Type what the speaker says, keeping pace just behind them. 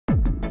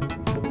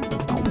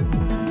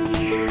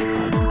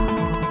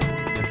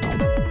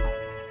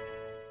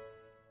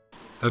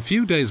A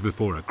few days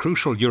before a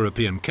crucial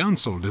European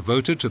Council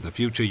devoted to the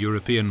future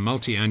European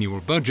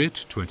multi-annual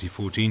budget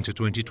 2014 to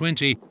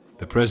 2020,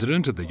 the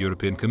President of the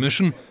European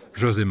Commission,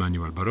 José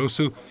Manuel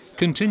Barroso,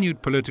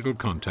 continued political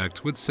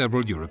contacts with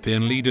several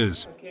European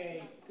leaders.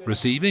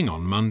 Receiving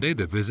on Monday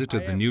the visit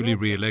of the newly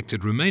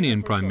re-elected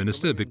Romanian Prime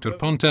Minister Victor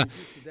Ponta,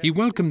 he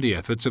welcomed the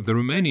efforts of the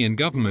Romanian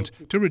government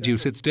to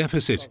reduce its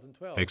deficit,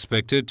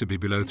 expected to be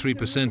below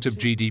 3% of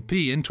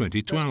GDP in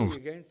 2012.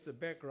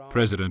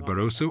 President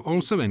Barroso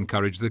also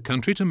encouraged the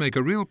country to make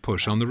a real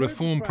push on the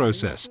reform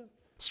process,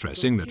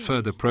 stressing that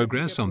further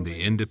progress on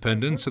the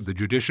independence of the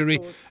judiciary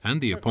and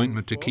the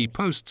appointment to key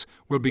posts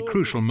will be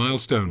crucial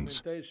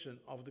milestones.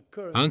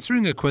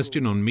 Answering a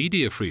question on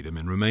media freedom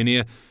in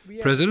Romania,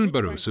 President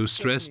Barroso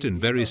stressed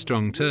in very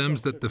strong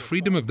terms that the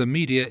freedom of the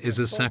media is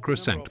a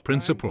sacrosanct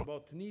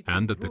principle,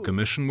 and that the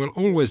Commission will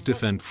always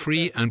defend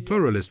free and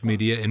pluralist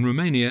media in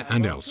Romania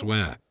and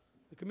elsewhere.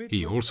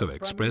 He also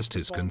expressed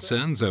his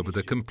concerns over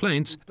the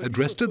complaints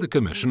addressed to the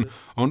Commission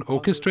on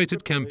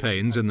orchestrated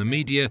campaigns in the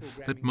media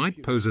that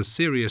might pose a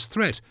serious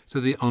threat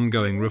to the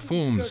ongoing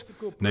reforms,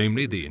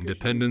 namely the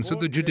independence of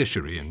the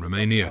judiciary in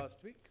Romania.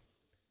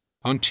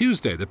 On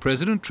Tuesday, the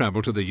President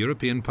travelled to the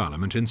European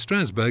Parliament in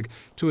Strasbourg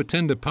to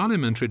attend a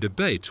parliamentary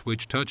debate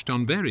which touched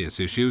on various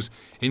issues,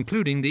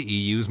 including the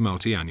EU's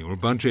multi-annual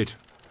budget.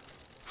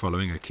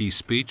 Following a key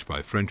speech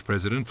by French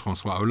President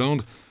François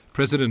Hollande,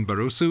 President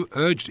Barroso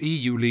urged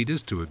EU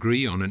leaders to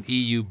agree on an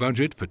EU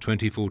budget for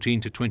 2014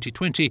 to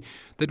 2020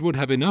 that would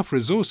have enough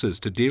resources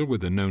to deal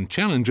with the known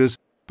challenges,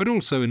 but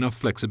also enough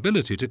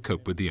flexibility to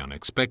cope with the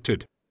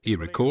unexpected. He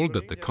recalled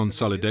that the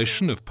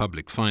consolidation of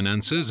public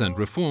finances and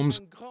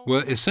reforms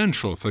were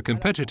essential for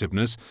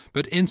competitiveness,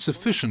 but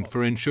insufficient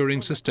for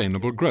ensuring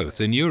sustainable growth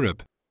in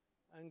Europe.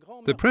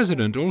 The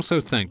President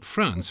also thanked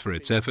France for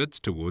its efforts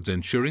towards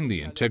ensuring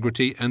the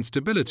integrity and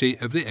stability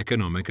of the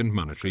Economic and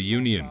Monetary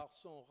Union.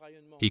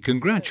 He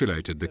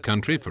congratulated the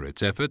country for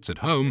its efforts at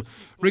home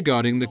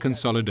regarding the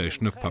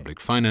consolidation of public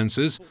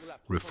finances,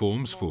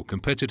 reforms for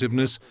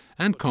competitiveness,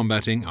 and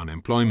combating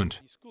unemployment.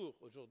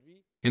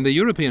 In the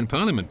European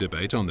Parliament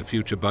debate on the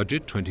future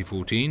budget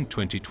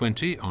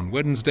 2014-2020 on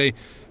Wednesday,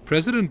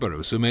 President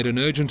Barroso made an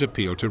urgent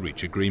appeal to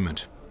reach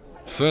agreement.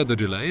 Further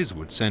delays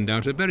would send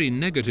out a very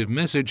negative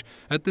message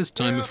at this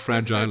time of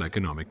fragile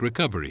economic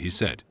recovery, he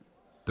said.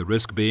 The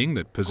risk being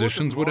that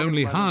positions would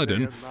only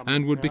harden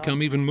and would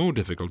become even more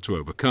difficult to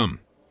overcome.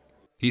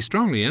 He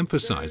strongly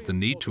emphasized the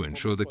need to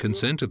ensure the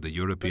consent of the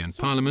European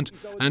Parliament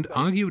and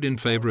argued in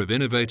favor of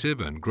innovative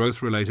and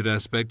growth-related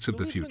aspects of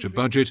the future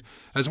budget,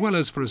 as well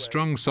as for a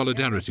strong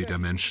solidarity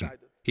dimension.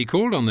 He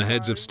called on the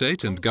heads of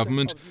state and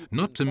government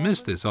not to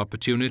miss this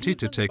opportunity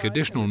to take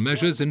additional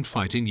measures in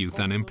fighting youth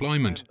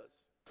unemployment.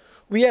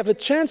 We have a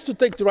chance to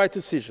take the right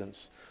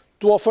decisions,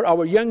 to offer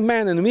our young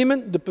men and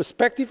women the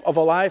perspective of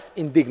a life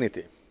in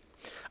dignity.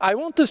 I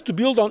want us to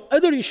build on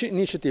other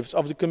initiatives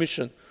of the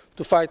Commission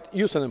to fight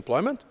youth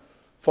unemployment.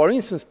 For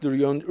instance, the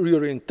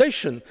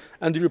reorientation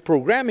and the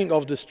reprogramming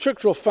of the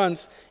structural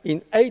funds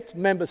in 8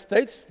 member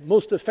states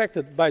most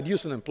affected by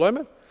youth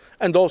unemployment,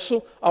 and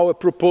also our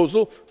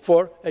proposal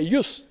for a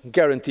youth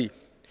guarantee.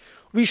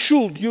 We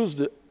should use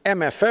the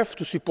MFF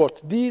to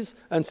support these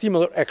and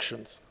similar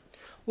actions.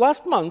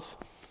 Last month,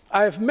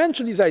 I have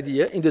mentioned this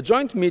idea in the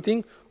joint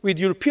meeting with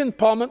the European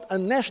Parliament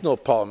and national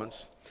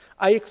parliaments.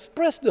 I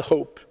expressed the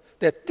hope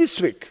that this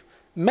week,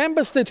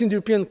 member states in the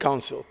European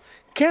Council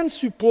can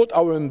support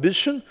our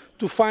ambition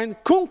to find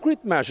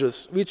concrete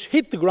measures which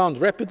hit the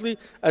ground rapidly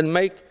and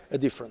make a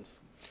difference.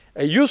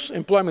 A youth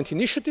employment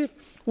initiative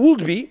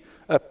would be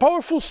a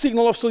powerful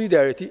signal of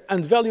solidarity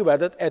and value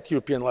added at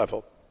European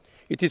level.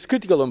 It is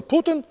critically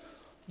important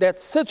that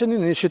such an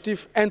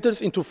initiative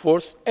enters into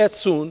force as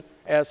soon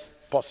as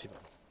possible.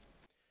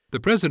 The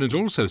President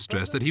also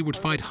stressed that he would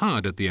fight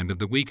hard at the end of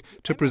the week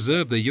to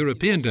preserve the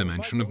European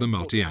dimension of the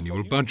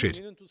multi-annual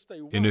budget.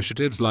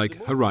 Initiatives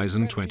like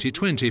Horizon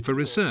 2020 for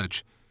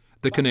research,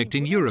 the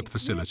Connecting Europe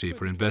facility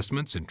for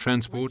investments in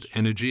transport,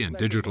 energy and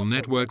digital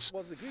networks,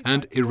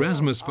 and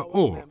Erasmus for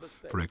All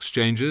for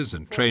exchanges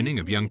and training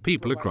of young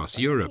people across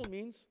Europe.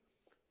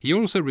 He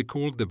also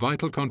recalled the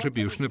vital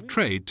contribution of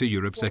trade to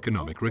Europe's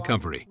economic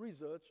recovery.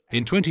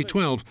 In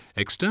 2012,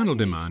 external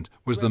demand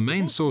was the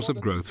main source of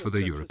growth for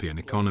the European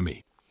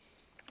economy.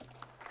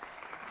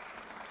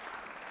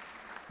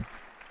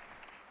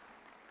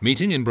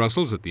 Meeting in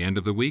Brussels at the end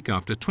of the week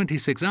after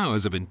 26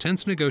 hours of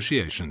intense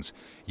negotiations,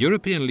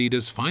 European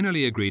leaders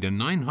finally agreed a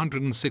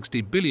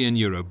 €960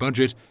 billion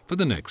budget for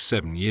the next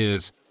 7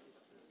 years.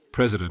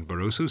 President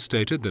Barroso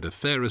stated that a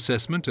fair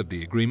assessment of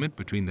the agreement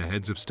between the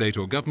heads of state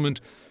or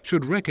government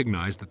should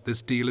recognize that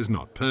this deal is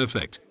not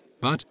perfect,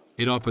 but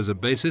it offers a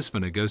basis for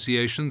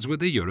negotiations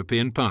with the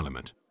European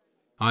Parliament.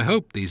 I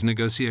hope these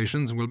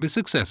negotiations will be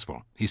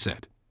successful, he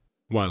said.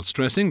 While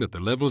stressing that the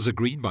levels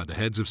agreed by the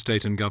heads of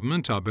state and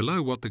government are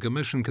below what the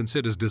Commission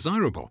considers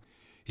desirable,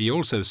 he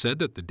also said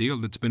that the deal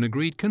that's been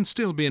agreed can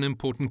still be an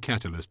important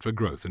catalyst for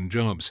growth and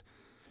jobs.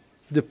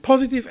 The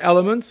positive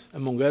elements,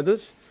 among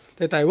others,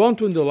 that I want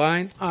to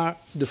underline are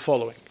the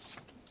following.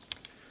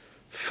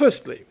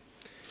 Firstly,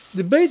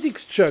 The basic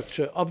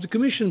structure of the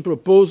Commission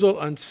proposal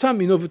and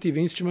some innovative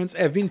instruments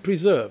have been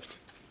preserved,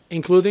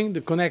 including the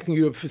Connecting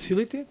Europe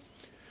facility,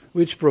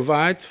 which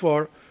provides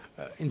for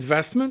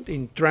investment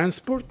in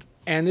transport,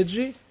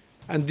 energy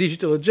and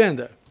digital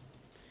agenda.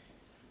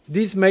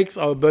 This makes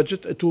our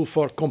budget a tool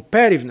for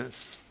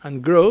competitiveness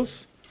and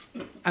growth,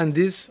 and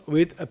this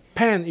with a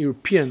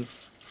pan-European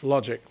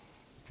logic.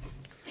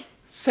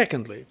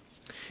 Secondly,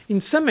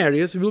 in some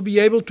areas we will be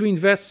able to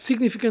invest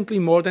significantly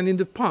more than in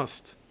the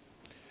past.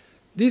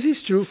 This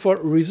is true for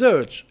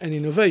research and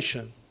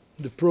innovation,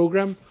 the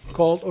program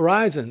called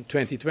Horizon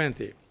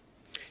 2020.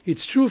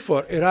 It's true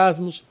for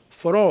Erasmus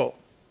for all.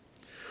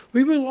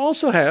 We will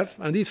also have,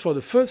 and this for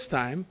the first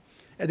time,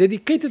 a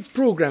dedicated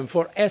program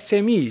for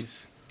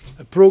SMEs,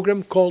 a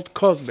program called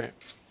COSME.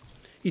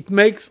 It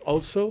makes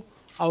also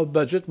our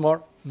budget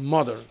more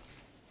modern.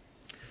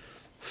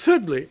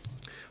 Thirdly,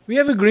 we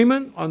have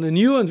agreement on a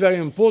new and very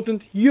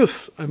important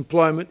youth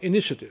employment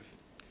initiative.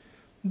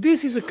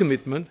 This is a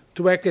commitment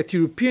to act at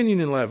European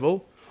Union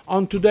level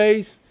on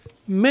today's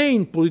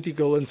main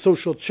political and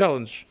social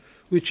challenge,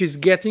 which is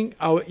getting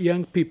our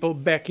young people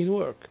back in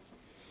work.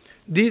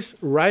 This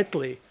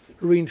rightly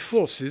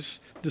reinforces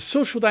the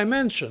social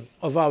dimension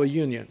of our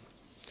Union,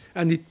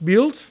 and it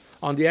builds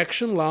on the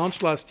action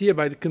launched last year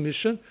by the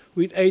Commission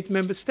with 8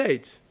 member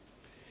states.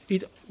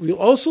 It will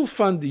also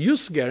fund the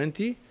Youth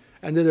Guarantee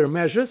and other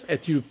measures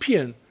at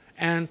European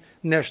and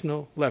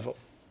national level.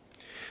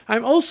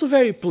 I'm also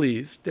very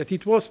pleased that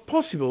it was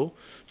possible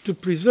to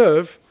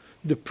preserve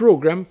the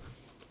program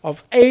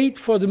of aid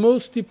for the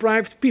most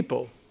deprived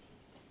people.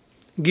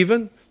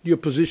 Given the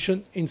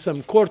opposition in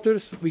some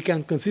quarters, we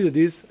can consider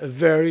this a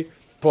very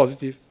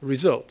positive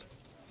result.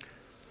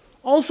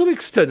 Also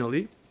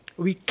externally,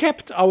 we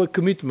kept our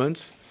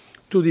commitments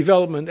to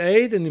development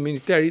aid and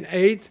humanitarian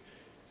aid,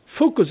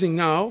 focusing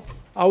now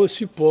our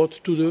support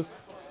to the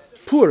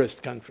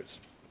poorest countries.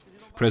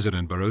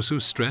 President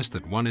Barroso stressed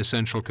that one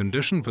essential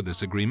condition for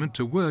this agreement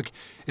to work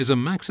is a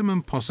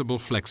maximum possible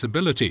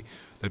flexibility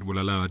that will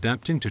allow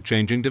adapting to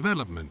changing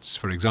developments,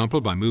 for example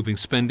by moving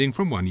spending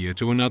from one year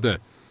to another.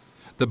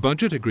 The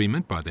budget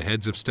agreement by the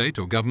heads of state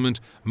or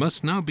government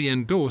must now be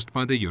endorsed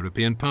by the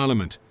European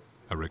Parliament,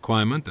 a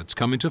requirement that's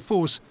come into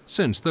force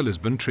since the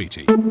Lisbon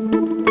Treaty.